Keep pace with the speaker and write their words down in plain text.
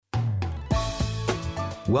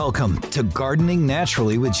Welcome to Gardening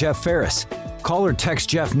Naturally with Jeff Ferris. Call or text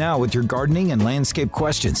Jeff now with your gardening and landscape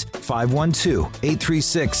questions.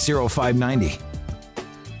 512-836-0590.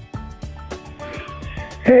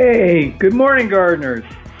 Hey, good morning, gardeners.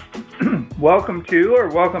 Welcome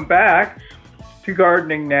back to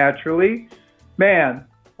Gardening Naturally. Man,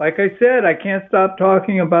 like I said, I can't stop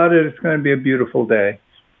talking about it. It's going to be a beautiful day.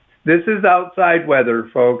 This is outside weather,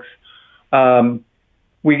 folks.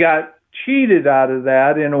 We got cheated out of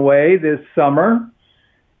that in a way this summer,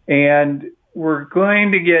 and we're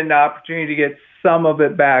going to get an opportunity to get some of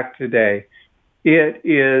it back today. It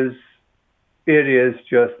is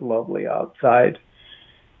just lovely outside.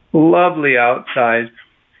 Lovely outside.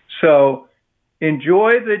 So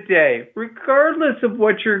enjoy the day. Regardless of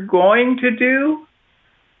what you're going to do,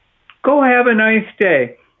 go have a nice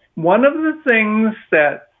day. One of the things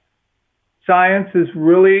that science has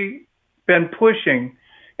really been pushing,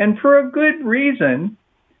 and for a good reason,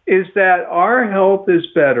 is that our health is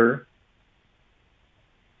better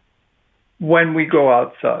when we go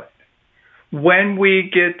outside, when we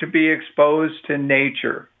get to be exposed to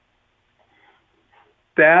nature.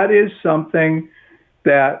 That is something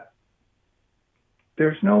that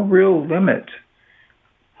there's no real limit.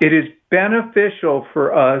 It is beneficial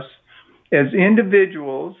for us as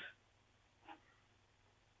individuals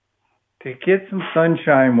to get some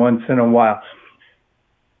sunshine once in a while,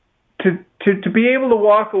 to be able to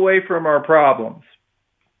walk away from our problems.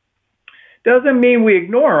 Doesn't mean we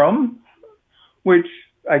ignore them, which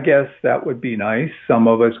I guess that would be nice. Some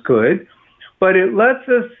of us could, but it lets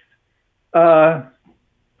us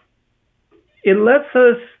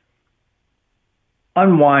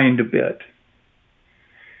unwind a bit.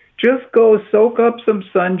 Just go soak up some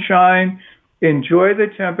sunshine, enjoy the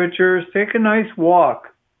temperatures, take a nice walk.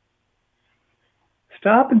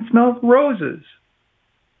 Stop and smell roses.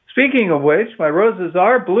 Speaking of which, my roses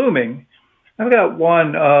are blooming. I've got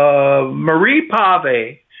one, Marie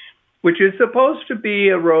Pave, which is supposed to be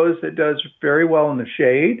a rose that does very well in the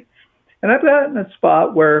shade. And I've got it in a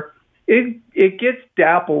spot where it gets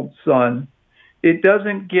dappled sun. It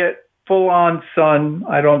doesn't get full-on sun,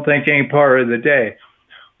 I don't think, any part of the day.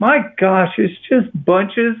 My gosh, it's just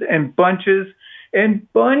bunches and bunches and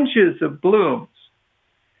bunches of blooms.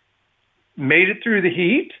 Made it through the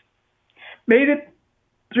heat. Made it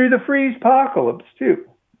through the freeze apocalypse, too.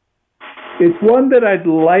 It's one that I'd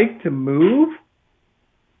like to move,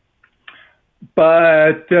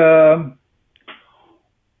 but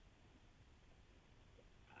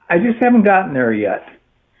I just haven't gotten there yet.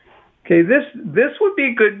 Okay, this would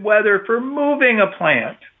be good weather for moving a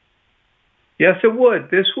plant. Yes, it would.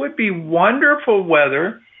 This would be wonderful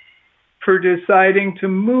weather for deciding to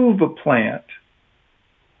move a plant.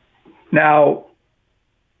 Now,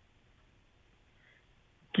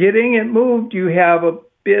 getting it moved, you have a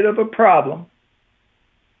bit of a problem.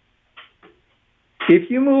 If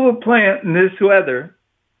you move a plant in this weather,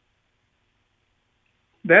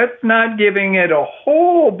 that's not giving it a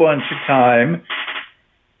whole bunch of time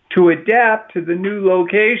to adapt to the new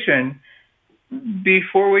location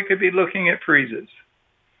before we could be looking at freezes.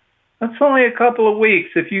 That's only a couple of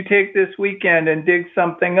weeks if you take this weekend and dig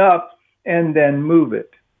something up and then move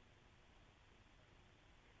it.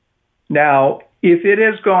 Now, if it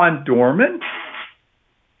has gone dormant,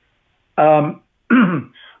 I'm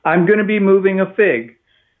going to be moving a fig.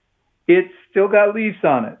 It's still got leaves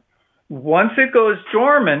on it. Once it goes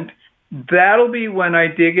dormant, that'll be when I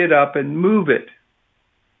dig it up and move it.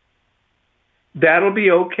 That'll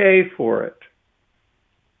be okay for it.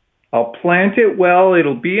 I'll plant it well.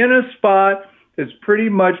 It'll be in a spot that's pretty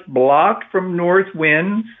much blocked from north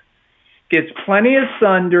winds, gets plenty of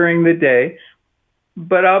sun during the day,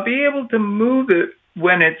 but I'll be able to move it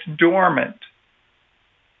when it's dormant.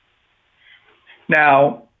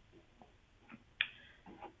 Now,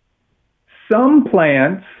 some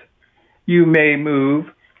plants you may move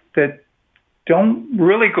that don't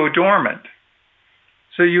really go dormant.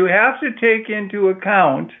 So you have to take into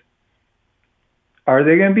account, are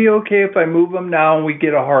they going to be okay if I move them now and we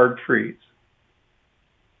get a hard freeze?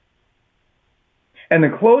 And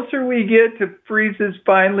the closer we get to freezes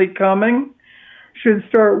finally coming, should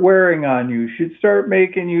start wearing on you, should start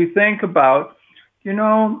making you think about,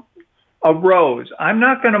 a rose. I'm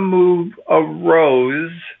not going to move a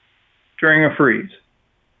rose during a freeze.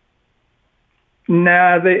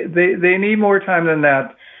 Nah, they need more time than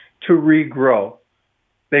that to regrow.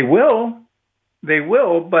 They will,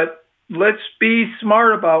 but let's be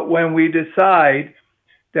smart about when we decide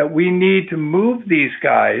that we need to move these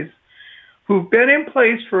guys who've been in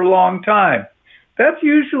place for a long time. That's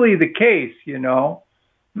usually the case,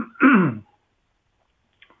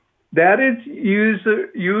 That is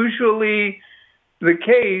usually the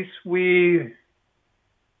case. We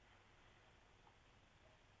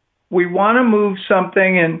want to move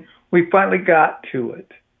something and we finally got to it.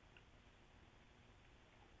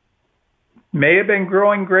 May have been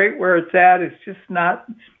growing great where it's at. It's just not,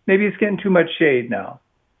 maybe it's getting too much shade now.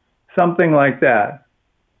 Something like that.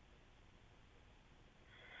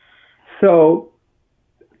 So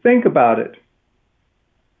think about it.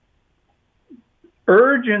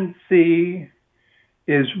 Urgency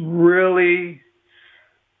is really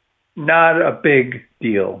not a big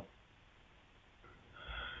deal.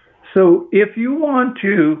 So if you want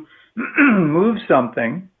to move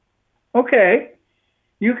something, okay,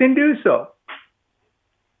 you can do so.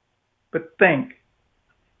 But think,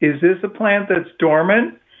 is this a plant that's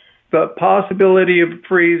dormant? The possibility of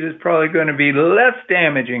freeze is probably going to be less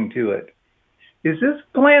damaging to it. Is this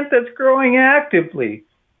a plant that's growing actively?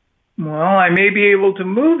 Well, I may be able to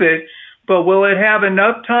move it, but will it have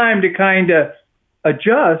enough time to kind of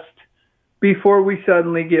adjust before we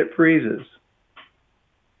suddenly get freezes?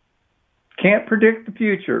 Can't predict the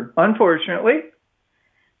future, unfortunately.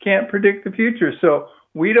 Can't predict the future. So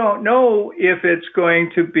we don't know if it's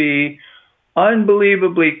going to be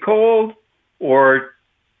unbelievably cold or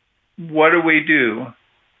what do we do?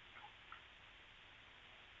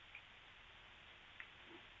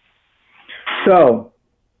 So,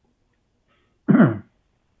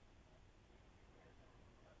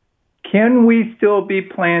 can we still be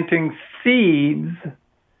planting seeds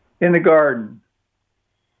in the garden?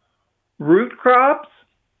 Root crops?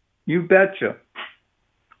 You betcha.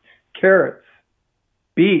 Carrots,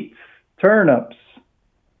 beets, turnips,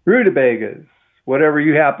 rutabagas, whatever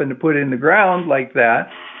you happen to put in the ground like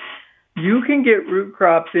that, you can get root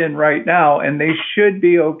crops in right now and they should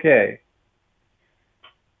be okay.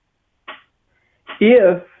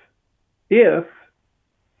 If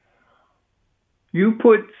you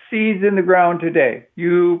put seeds in the ground today,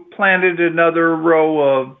 you planted another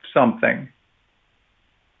row of something.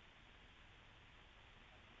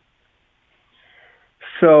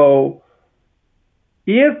 So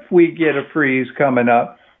if we get a freeze coming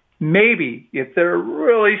up, maybe if they're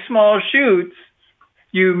really small shoots,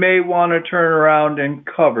 you may want to turn around and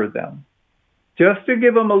cover them just to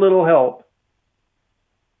give them a little help.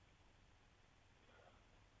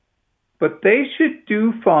 But they should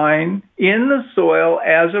do fine in the soil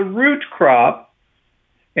as a root crop,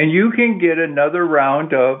 and you can get another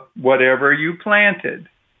round of whatever you planted.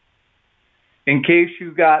 In case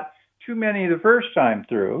you got too many the first time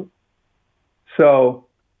through. So,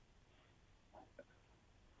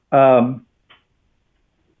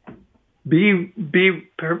 be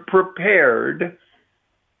prepared,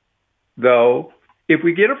 though. If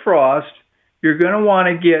we get a frost, you're going to want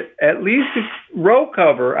to get at least a row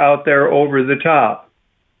cover out there over the top.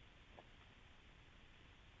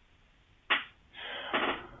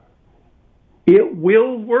 It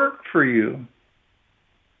will work for you.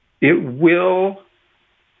 It will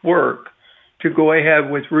work to go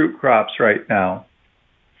ahead with root crops right now.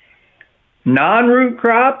 Non-root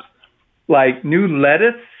crops like new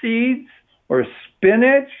lettuce seeds or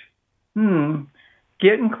spinach,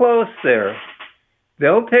 getting close there.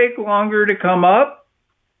 They'll take longer to come up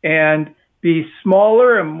and be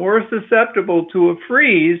smaller and more susceptible to a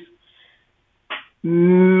freeze.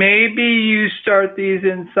 Maybe you start these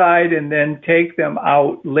inside and then take them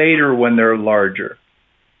out later when they're larger.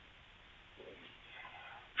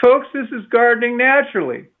 Folks, this is Gardening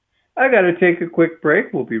Naturally. I got to take a quick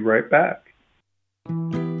break. We'll be right back.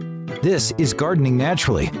 This is Gardening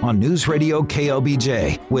Naturally on News Radio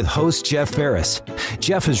KLBJ with host Jeff Ferris.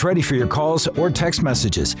 Jeff is ready for your calls or text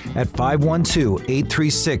messages at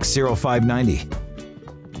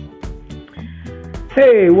 512-836-0590.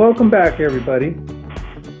 Hey, welcome back, everybody.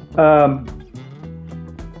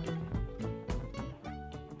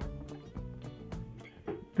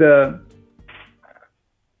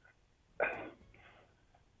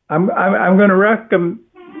 I'm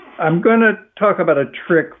going to talk about a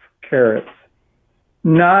trick for carrots.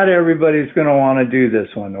 Not everybody's going to want to do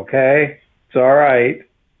this one, okay? It's all right.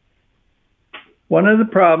 One of the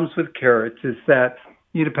problems with carrots is that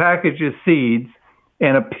you get a package of seeds,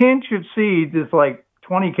 and a pinch of seeds is like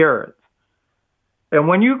 20 carrots. And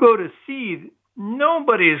when you go to seed,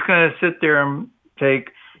 nobody is going to sit there and take,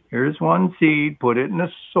 here's one seed, put it in the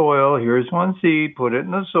soil, here's one seed, put it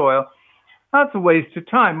in the soil. That's a waste of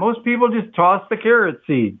time. Most people just toss the carrot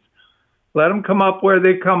seeds. Let them come up where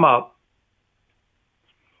they come up.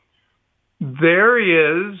 There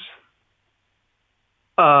is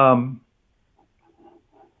a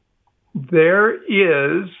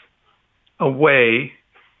way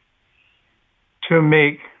to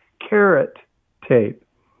make carrot tape.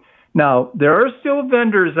 Now, there are still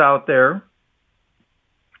vendors out there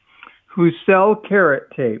who sell carrot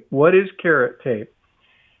tape. What is carrot tape?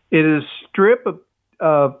 It is a strip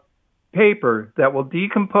of paper that will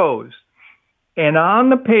decompose. And on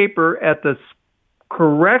the paper, at the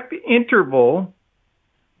correct interval,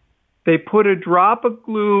 they put a drop of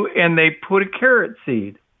glue and they put a carrot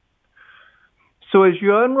seed. So as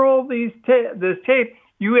you unroll this tape,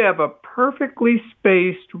 you have a perfectly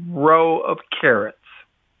spaced row of carrots.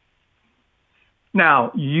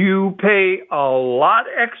 Now, you pay a lot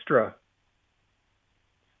extra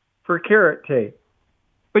for carrot tape,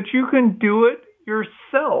 but you can do it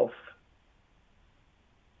yourself.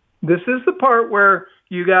 This is the part where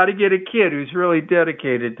you got to get a kid who's really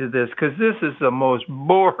dedicated to this, because this is the most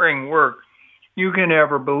boring work you can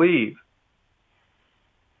ever believe.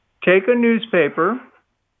 Take a newspaper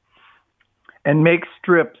and make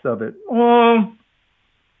strips of it. Oh,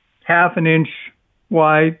 half an inch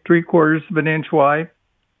wide, 3/4 of an inch wide.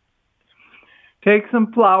 Take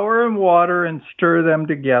some flour and water and stir them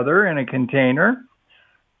together in a container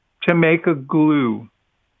to make a glue.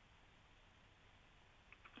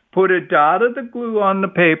 Put a dot of the glue on the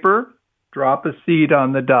paper, drop a seed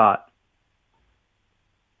on the dot.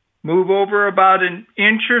 Move over about an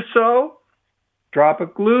inch or so, drop a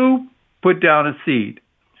glue, put down a seed.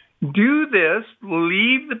 Do this,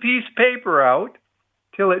 leave the piece of paper out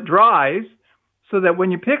till it dries, so that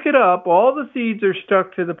when you pick it up, all the seeds are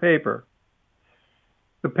stuck to the paper.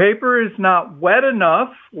 The paper is not wet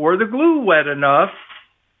enough, or the glue wet enough,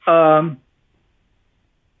 to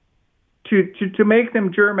make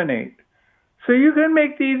them germinate. So you can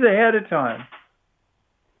make these ahead of time.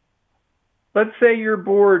 Let's say you're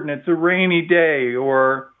bored and it's a rainy day,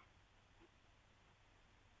 or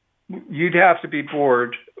you'd have to be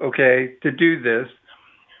bored, okay, to do this.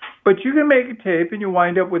 But you can make a tape and you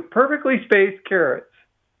wind up with perfectly spaced carrots.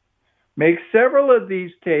 Make several of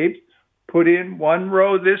these tapes, put in one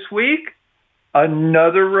row this week,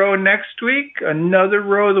 another row next week, another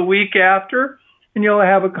row the week after, and you'll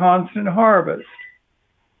have a constant harvest.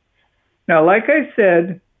 Now, like I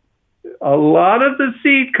said, a lot of the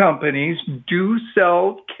seed companies do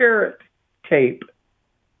sell carrot tape.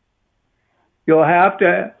 You'll have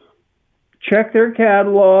to check their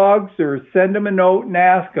catalogs or send them a note and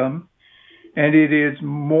ask them, and it is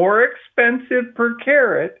more expensive per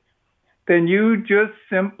carrot than you just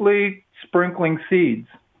simply sprinkling seeds.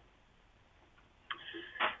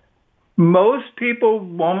 Most people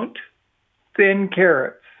won't thin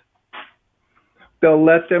carrots. They'll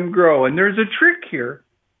let them grow. And there's a trick here.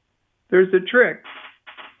 There's a trick.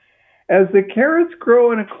 As the carrots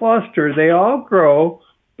grow in a cluster, they all grow,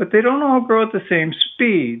 but they don't all grow at the same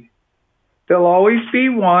speed. There'll always be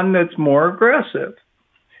one that's more aggressive.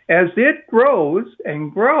 As it grows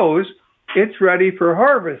and grows, it's ready for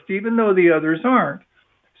harvest, even though the others aren't.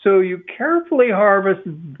 So you carefully harvest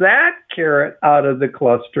that carrot out of the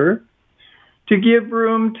cluster to give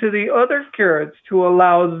room to the other carrots to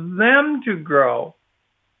allow them to grow.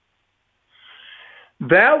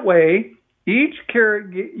 That way, each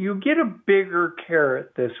carrot, you get a bigger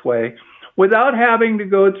carrot this way without having to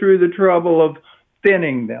go through the trouble of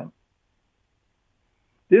thinning them.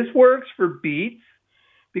 This works for beets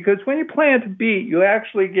because when you plant a beet, you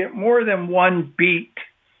actually get more than one beet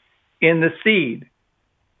in the seed.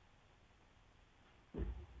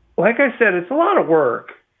 Like I said, it's a lot of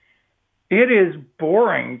work. It is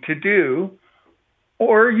boring to do,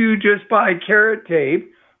 or you just buy carrot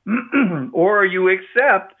tape, or you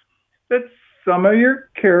accept that some of your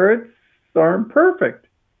carrots aren't perfect.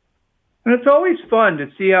 And it's always fun to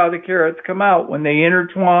see how the carrots come out when they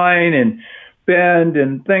intertwine and bend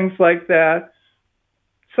and things like that.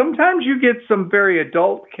 Sometimes you get some very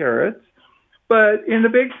adult carrots, but in the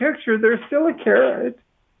big picture, they're still a carrot.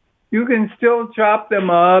 You can still chop them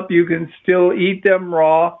up. You can still eat them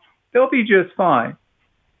raw. They'll be just fine.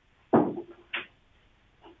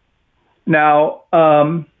 Now,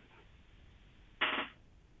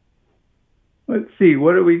 let's see,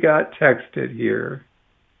 what do we got texted here?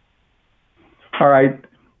 All right,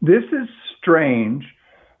 this is strange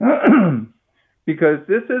because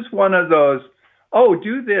this is one of those, oh,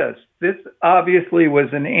 do this. This obviously was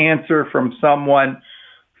an answer from someone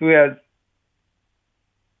who has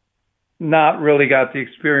not really got the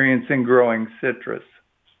experience in growing citrus.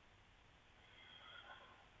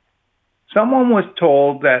 Someone was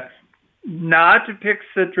told that not to pick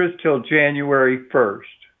citrus till January 1st.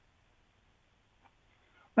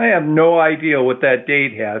 I have no idea what that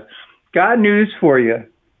date has. Got news for you.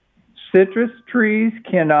 Citrus trees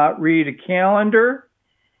cannot read a calendar,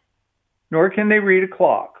 nor can they read a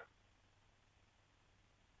clock.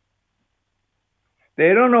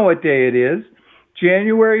 They don't know what day it is.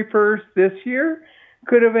 January 1st this year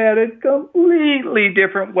could have had a completely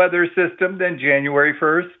different weather system than January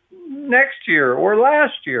 1st next year or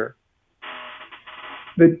last year.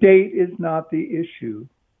 The date is not the issue.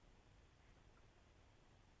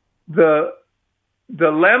 The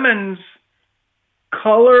lemon's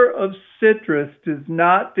color of citrus does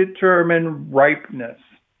not determine ripeness.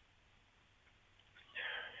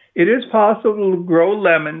 It is possible to grow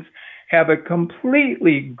lemons, have a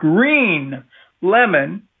completely green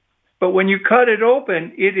lemon, but when you cut it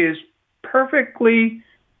open, it is perfectly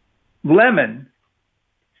lemon.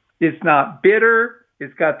 It's not bitter.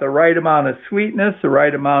 It's got the right amount of sweetness, the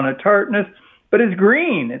right amount of tartness, but it's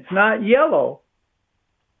green. It's not yellow.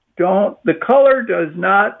 The color does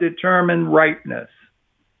not determine ripeness.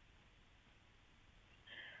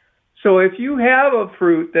 So if you have a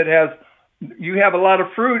fruit you have a lot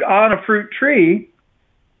of fruit on a fruit tree,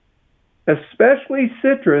 especially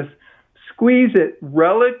citrus, squeeze it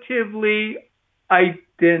relatively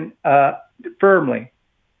firmly.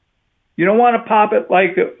 You don't want to pop it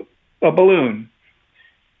like a balloon.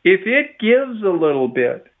 If it gives a little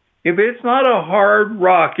bit, if it's not a hard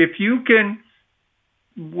rock, if you can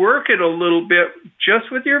work it a little bit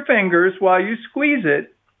just with your fingers while you squeeze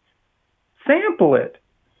it, sample it.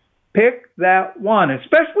 Pick that one,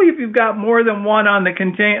 especially if you've got more than one on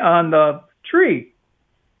the tree.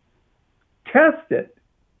 Test it.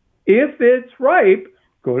 If it's ripe,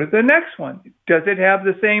 go to the next one. Does it have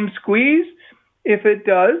the same squeeze? If it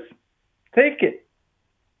does, take it.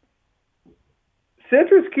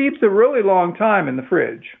 Citrus keeps a really long time in the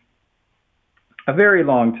fridge. A very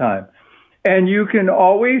long time. And you can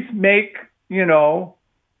always make, I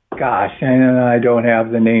don't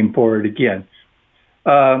have the name for it again.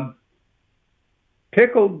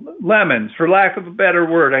 Pickled lemons, for lack of a better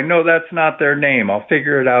word. I know that's not their name. I'll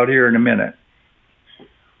figure it out here in a minute.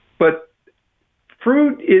 But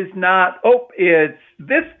fruit is not, it's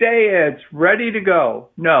this day, it's ready to go.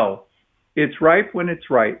 No, it's ripe when it's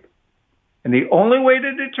ripe. And the only way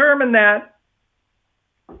to determine that,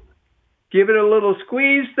 give it a little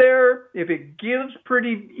squeeze there. If it gives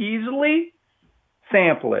pretty easily,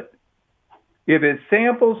 sample it. If it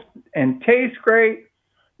samples and tastes great,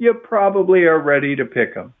 you probably are ready to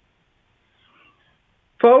pick them.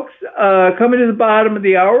 Folks, coming to the bottom of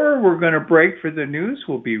the hour, we're going to break for the news.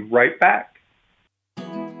 We'll be right back.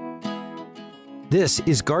 This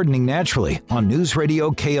is Gardening Naturally on News Radio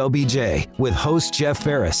KLBJ with host Jeff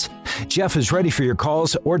Ferris. Jeff is ready for your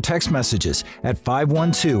calls or text messages at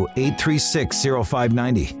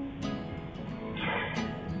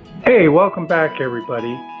 512-836-0590. Hey, welcome back,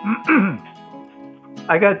 everybody.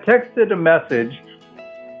 I got texted a message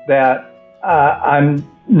that I'm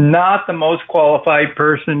not the most qualified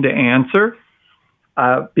person to answer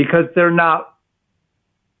because they're not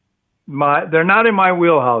in my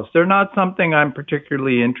wheelhouse. They're not something I'm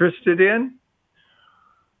particularly interested in.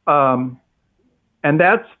 And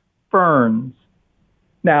that's ferns.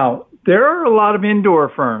 Now, there are a lot of indoor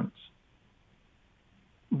ferns.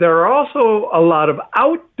 There are also a lot of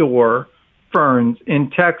outdoor ferns in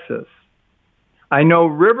Texas. I know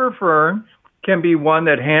river fern can be one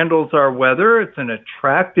that handles our weather. It's an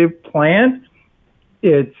attractive plant.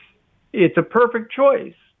 It's a perfect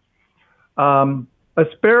choice.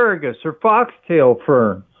 Asparagus or foxtail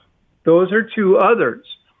fern, those are two others.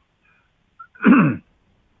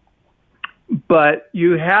 But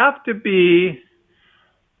you have to be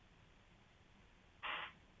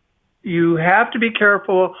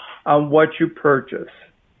careful on what you purchase.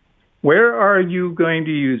 Where are you going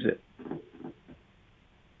to use it?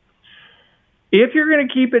 If you're going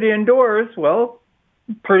to keep it indoors, well,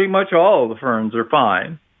 pretty much all of the ferns are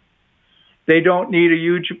fine. They don't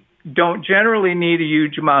generally need a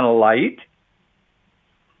huge amount of light,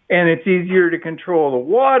 and it's easier to control the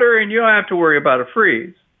water, and you don't have to worry about a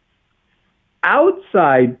freeze.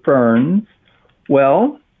 Outside ferns,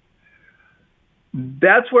 well,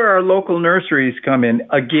 that's where our local nurseries come in.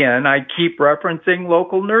 Again, I keep referencing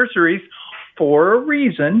local nurseries for a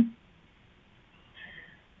reason.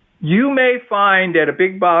 You may find at a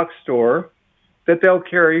big box store that they'll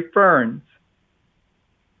carry ferns,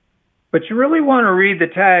 but you really want to read the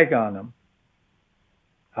tag on them.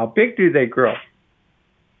 How big do they grow?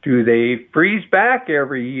 Do they freeze back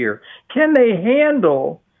every year? Can they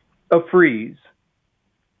handle a freeze?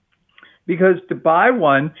 Because to buy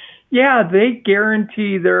one, yeah, they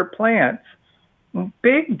guarantee their plants.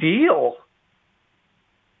 Big deal.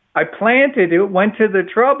 I planted it, went to the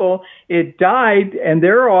trouble, it died, and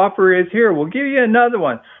their offer is here. We'll give you another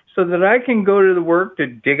one so that I can go to the work to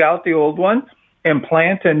dig out the old one and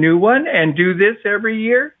plant a new one and do this every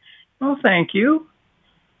year. Well, thank you.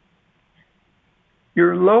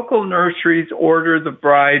 your local nurseries order the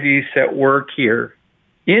varieties that work here,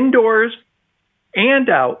 indoors and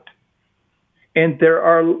out. And there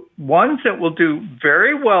are ones that will do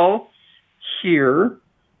very well here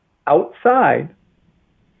outside.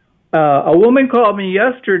 A woman called me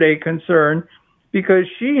yesterday concerned because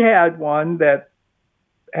she had one that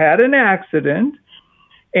had an accident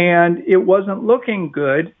and it wasn't looking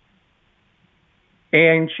good.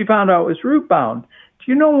 And she found out it was root bound. Do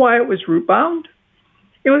you know why it was root bound?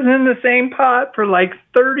 It was in the same pot for like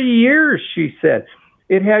 30 years, she said.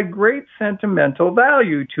 It had great sentimental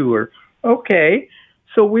value to her. Okay,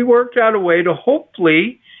 so we worked out a way to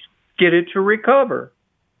hopefully get it to recover.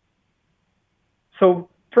 So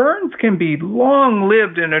ferns can be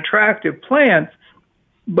long-lived and attractive plants,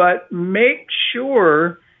 but make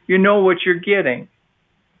sure you know what you're getting.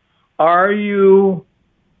 Are you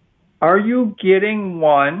getting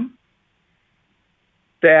one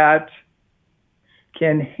that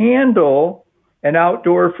can handle an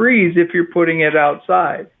outdoor freeze if you're putting it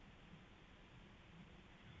outside?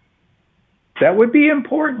 That would be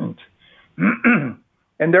important. And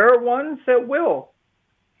there are ones that will.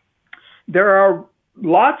 There are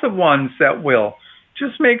lots of ones that will.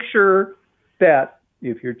 Just make sure that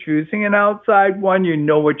if you're choosing an outside one, you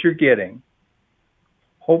know what you're getting.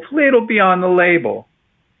 Hopefully it'll be on the label.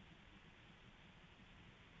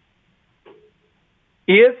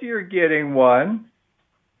 If you're getting one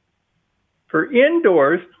for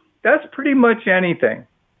indoors, that's pretty much anything.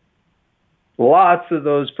 Lots of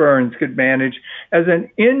those ferns could manage as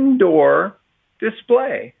an indoor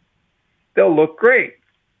display. They'll look great.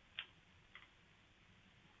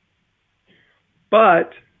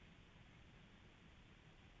 But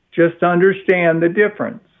just understand the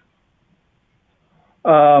difference.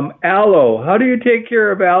 Aloe. How do you take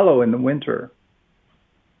care of aloe in the winter?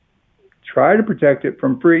 Try to protect it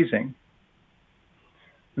from freezing.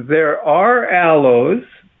 There are aloes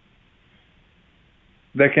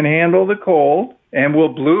that can handle the cold and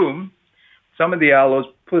will bloom. Some of the aloes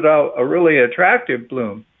put out a really attractive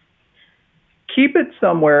bloom. Keep it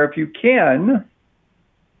somewhere, if you can,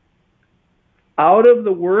 out of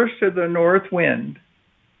the worst of the north wind.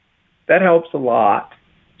 That helps a lot,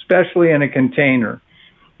 especially in a container.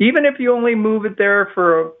 Even if you only move it there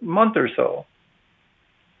for a month or so.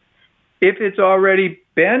 If it's already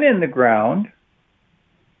been in the ground,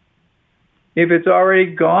 if it's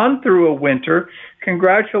already gone through a winter,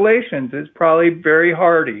 congratulations, it's probably very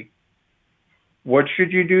hardy. What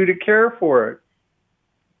should you do to care for it?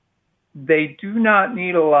 They do not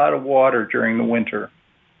need a lot of water during the winter.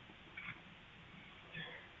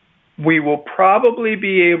 We will probably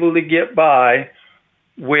be able to get by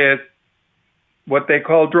with what they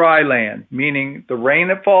call dry land, meaning the rain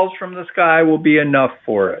that falls from the sky will be enough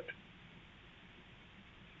for it.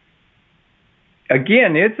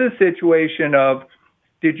 Again, it's a situation of,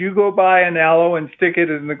 did you go buy an aloe and stick it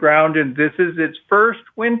in the ground and this is its first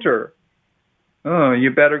winter? Oh,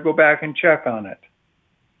 you better go back and check on it.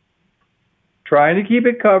 Trying to keep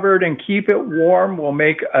it covered and keep it warm will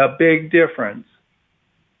make a big difference.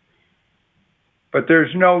 But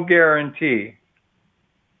there's no guarantee.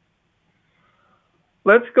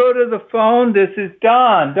 Let's go to the phone. This is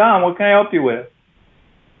Don. Don, what can I help you with?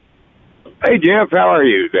 Hey, Jeff, how are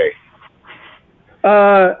you today?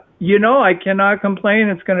 I cannot complain.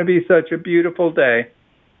 It's going to be such a beautiful day.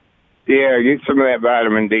 Yeah, get some of that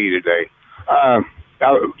vitamin D today.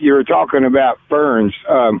 You were talking about ferns.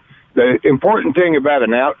 The important thing about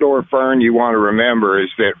an outdoor fern you want to remember is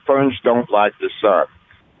that ferns don't like the sun.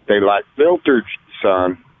 They like filtered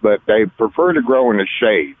sun, but they prefer to grow in the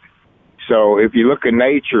shade. So if you look in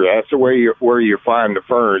nature, that's the way where you find the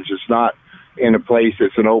ferns. It's not in a place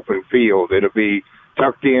that's an open field. It'll be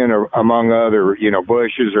tucked in or among other,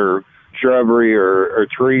 bushes or shrubbery or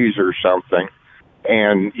trees or something.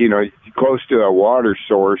 And, close to a water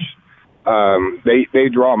source. They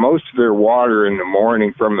draw most of their water in the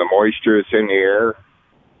morning from the moisture that's in the air.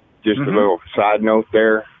 Just a little side note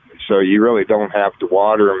there. So you really don't have to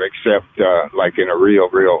water them except like in a real,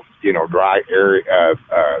 dry area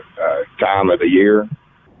time of the year.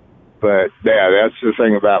 But yeah, that's the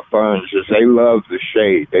thing about ferns is they love the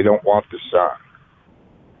shade. They don't want the sun.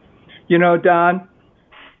 Don,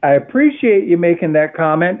 I appreciate you making that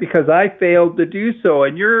comment because I failed to do so.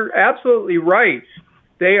 And you're absolutely right.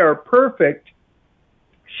 They are perfect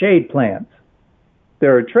shade plants.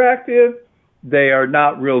 They're attractive. They are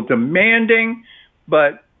not real demanding,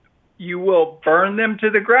 but you will burn them to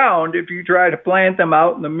the ground if you try to plant them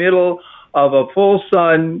out in the middle of a full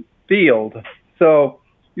sun field. So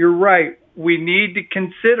you're right. We need to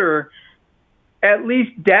consider at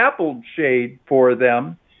least dappled shade for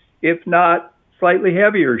them, if not slightly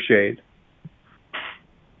heavier shade.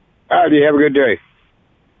 All right, you have a good day.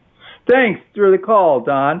 Thanks for the call,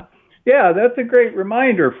 Don. Yeah, that's a great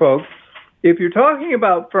reminder, folks. If you're talking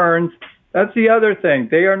about ferns, that's the other thing.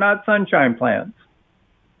 They are not sunshine plants.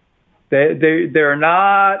 They're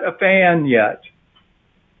not a fan yet.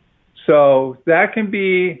 So that can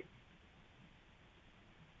be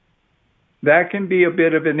a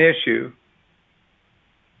bit of an issue.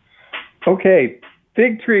 Okay,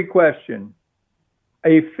 fig tree question.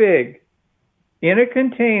 A fig in a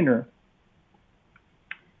container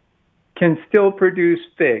can still produce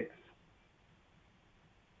figs.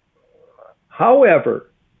 However,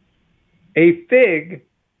 a fig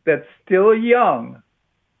that's still young,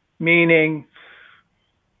 meaning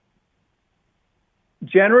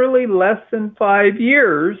generally less than 5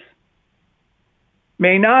 years,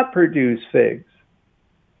 may not produce figs.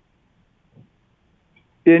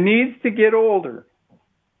 It needs to get older.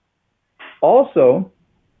 Also,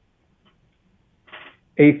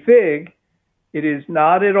 a fig, it is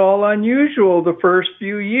not at all unusual the first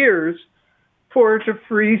few years for it to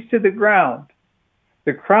freeze to the ground.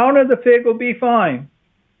 The crown of the fig will be fine,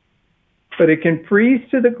 but it can freeze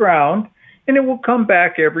to the ground and it will come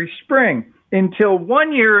back every spring until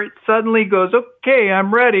one year it suddenly goes, okay,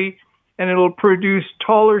 I'm ready, and it'll produce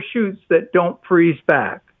taller shoots that don't freeze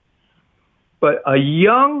back. But a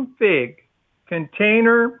young fig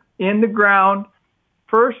container in the ground,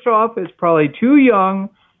 first off, is probably too young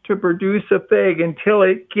to produce a fig until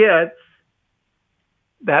it gets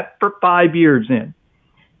that for 5 years in.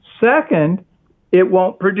 Second, it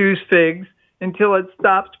won't produce figs until it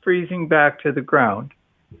stops freezing back to the ground.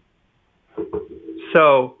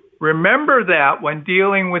 So remember that when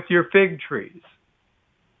dealing with your fig trees.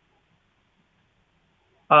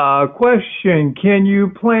 Question, can you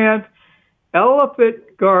plant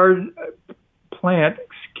elephant guard plant,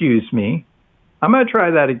 excuse me. I'm going to try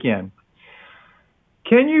that again.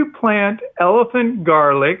 Can you plant elephant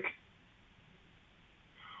garlic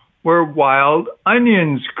where wild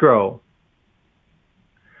onions grow?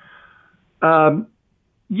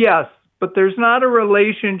 Yes, but there's not a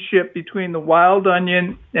relationship between the wild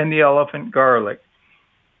onion and the elephant garlic.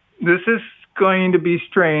 This is going to be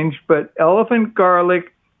strange, but elephant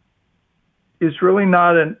garlic is really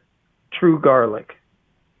not a true garlic.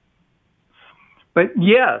 But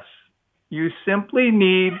yes, you simply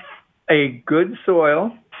need a good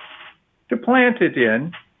soil to plant it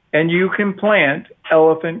in, and you can plant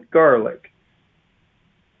elephant garlic.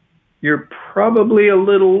 You're probably a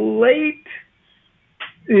little late.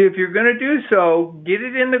 If you're going to do so, get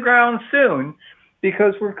it in the ground soon,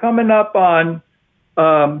 because we're coming up on,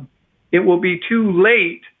 it will be too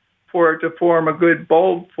late for it to form a good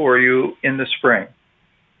bulb for you in the spring.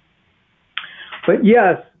 But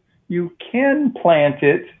yes, you can plant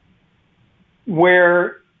it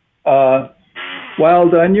where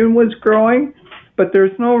wild onion was growing, but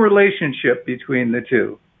there's no relationship between the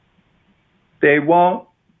two. They won't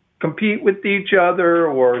compete with each other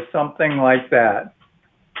or something like that.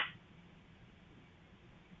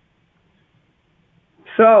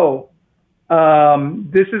 So,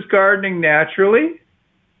 this is Gardening Naturally.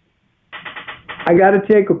 I got to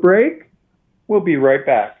take a break. We'll be right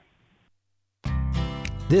back.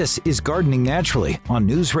 This is Gardening Naturally on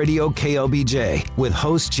News Radio KLBJ with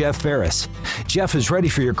host Jeff Ferris. Jeff is ready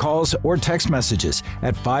for your calls or text messages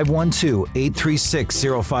at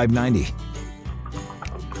 512-836-0590.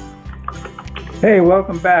 Hey,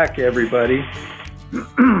 welcome back, everybody.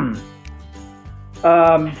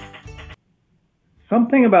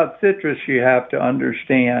 Something about citrus you have to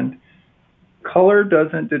understand. Color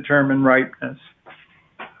doesn't determine ripeness.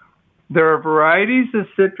 There are varieties of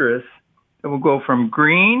citrus that will go from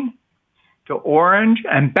green to orange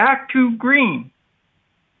and back to green.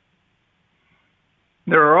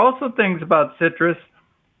 There are also things about citrus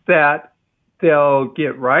that they'll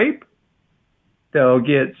get ripe, they'll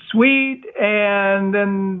get sweet, and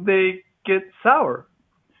then they get sour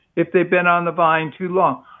if they've been on the vine too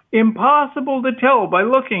long. Impossible to tell by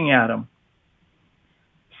looking at them.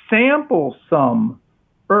 Sample some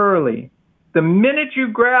early. The minute you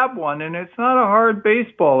grab one, and it's not a hard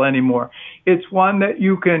baseball anymore, it's one that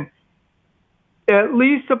you can at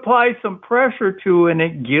least apply some pressure to and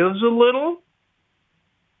it gives a little,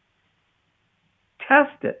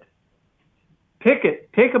 test it. Pick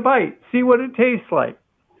it, take a bite, see what it tastes like.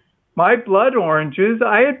 My blood oranges,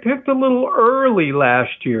 I had picked a little early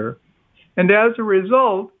last year, and as a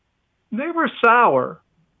result, they were sour.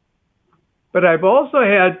 But I've also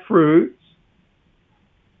had fruits.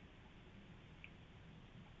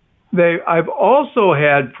 I've also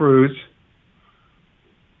had fruits,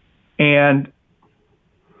 and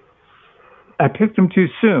I picked them too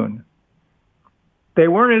soon. They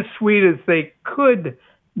weren't as sweet as they could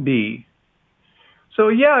be. So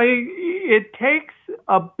yeah, it takes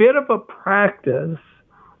a bit of a practice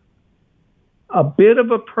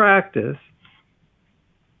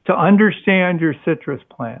to understand your citrus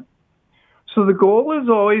plant. So the goal is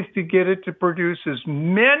always to get it to produce as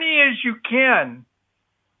many as you can.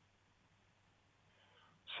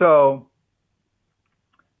 So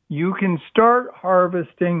you can start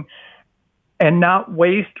harvesting and not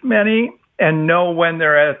waste many and know when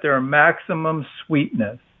they're at their maximum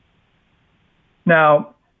sweetness.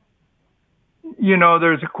 Now,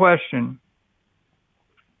 there's a question.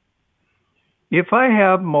 If I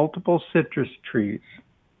have multiple citrus trees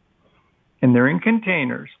and they're in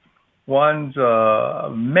containers, one's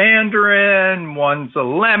a mandarin, one's a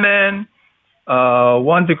lemon,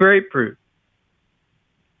 one's a grapefruit,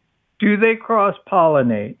 do they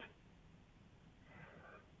cross-pollinate?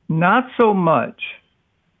 Not so much.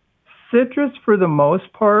 Citrus, for the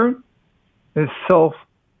most part, is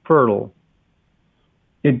self-fertile.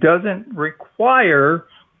 It doesn't require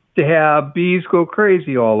to have bees go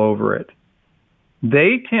crazy all over it.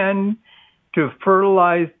 They tend to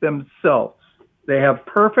fertilize themselves. They have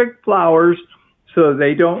perfect flowers, so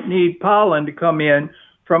they don't need pollen to come in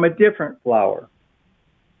from a different flower.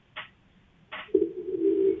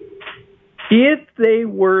 If they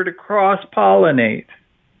were to cross-pollinate,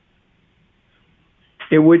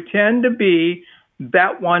 it would tend to be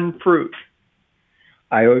that one fruit.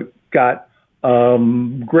 I got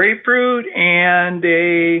grapefruit and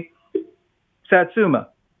a satsuma.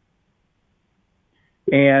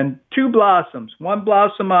 And two blossoms. One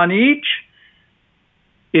blossom on each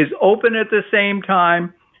is open at the same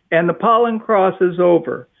time, and the pollen crosses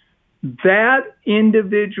over. That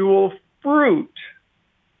individual fruit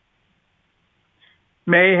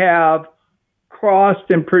may have crossed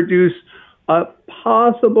and produced a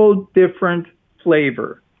possible different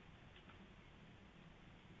flavor.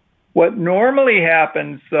 What normally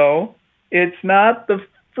happens, though, it's not the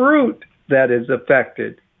fruit that is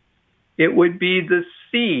affected. It would be the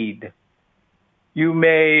seed. You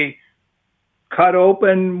may cut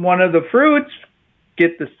open one of the fruits,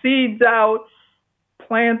 get the seeds out,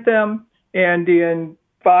 plant them, and in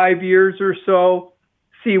 5 years or so,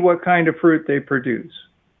 see what kind of fruit they produce.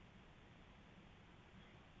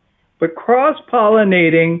 But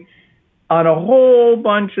cross-pollinating on a whole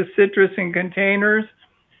bunch of citrus in containers,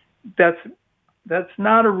 that's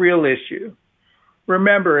not a real issue.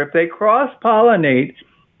 Remember, if they cross-pollinate,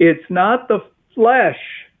 it's not the flesh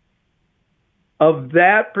of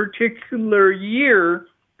that particular year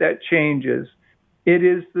that changes. It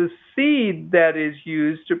is the seed that is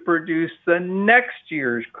used to produce the next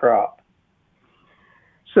year's crop.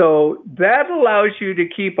 So that allows you to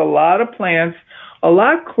keep a lot of plants a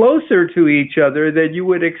lot closer to each other than you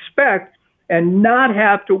would expect and not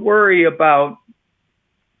have to worry about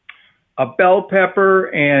a bell pepper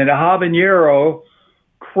and a habanero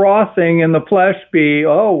crossing and the flesh be,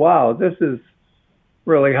 oh, wow, this is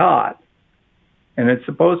really hot. And it's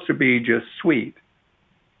supposed to be just sweet.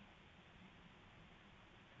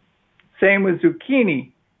 Same with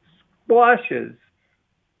zucchini, squashes,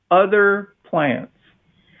 other plants.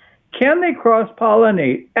 Can they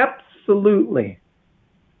cross-pollinate? Absolutely.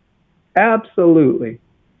 Absolutely.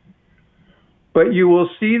 But you will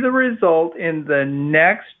see the result in the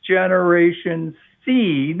next generation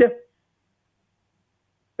seed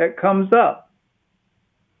that comes up.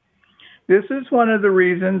 This is one of the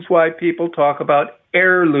reasons why people talk about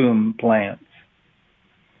heirloom plants.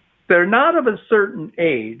 They're not of a certain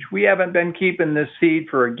age. We haven't been keeping this seed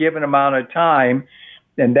for a given amount of time,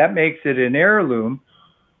 and that makes it an heirloom.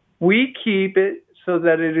 We keep it so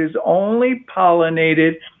that it is only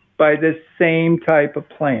pollinated by the same type of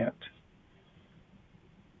plant.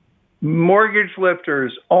 Mortgage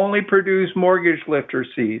lifters only produce mortgage lifter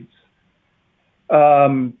seeds.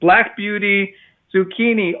 Black Beauty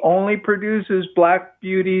zucchini only produces Black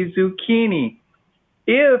Beauty zucchini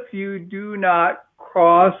if you do not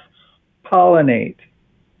cross-pollinate.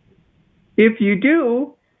 If you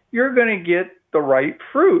do, you're going to get the right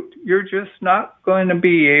fruit. You're just not going to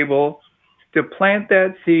be able to plant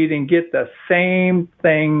that seed and get the same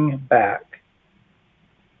thing back.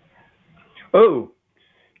 Oh,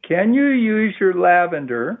 can you use your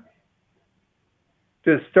lavender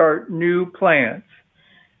to start new plants?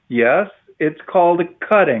 Yes, it's called a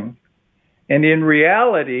cutting. And in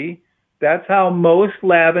reality, that's how most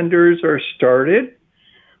lavenders are started,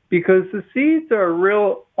 because the seeds are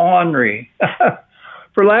real ornery.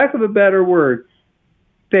 For lack of a better word,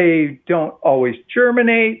 they don't always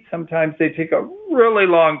germinate. Sometimes they take a really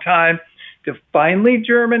long time to finally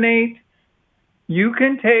germinate. you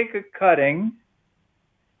can take a cutting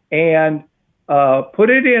and put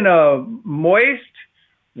it in a moist,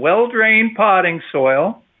 well-drained potting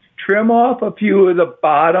soil, trim off a few of the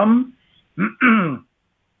bottom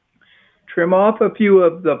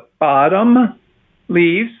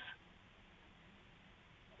leaves,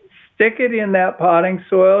 stick it in that potting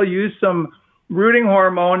soil, use some rooting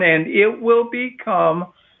hormone, and it will become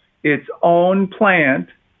its own plant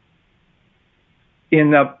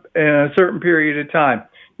in a certain period of time.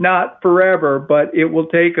 Not forever, but it will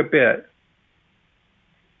take a bit.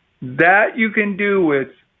 That you can do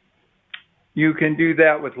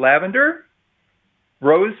that with lavender,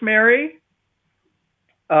 rosemary,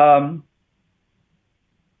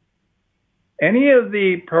 any of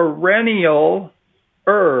the perennial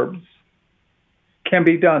herbs can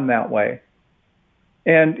be done that way.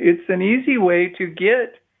 And it's an easy way to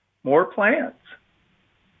get more plants.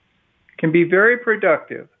 Can be very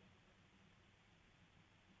productive.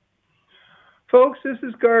 Folks, this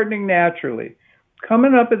is Gardening Naturally.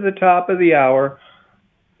 Coming up at the top of the hour,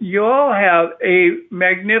 you all have a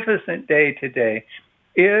magnificent day today.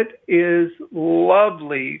 It is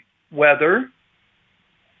lovely weather,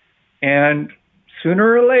 and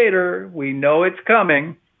sooner or later, we know it's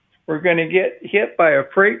coming. We're going to get hit by a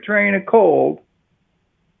freight train of cold,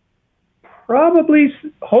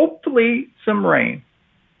 hopefully some rain.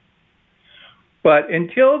 But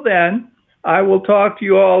until then, I will talk to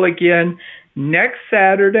you all again next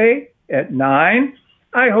Saturday at 9.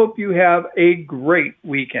 I hope you have a great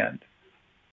weekend.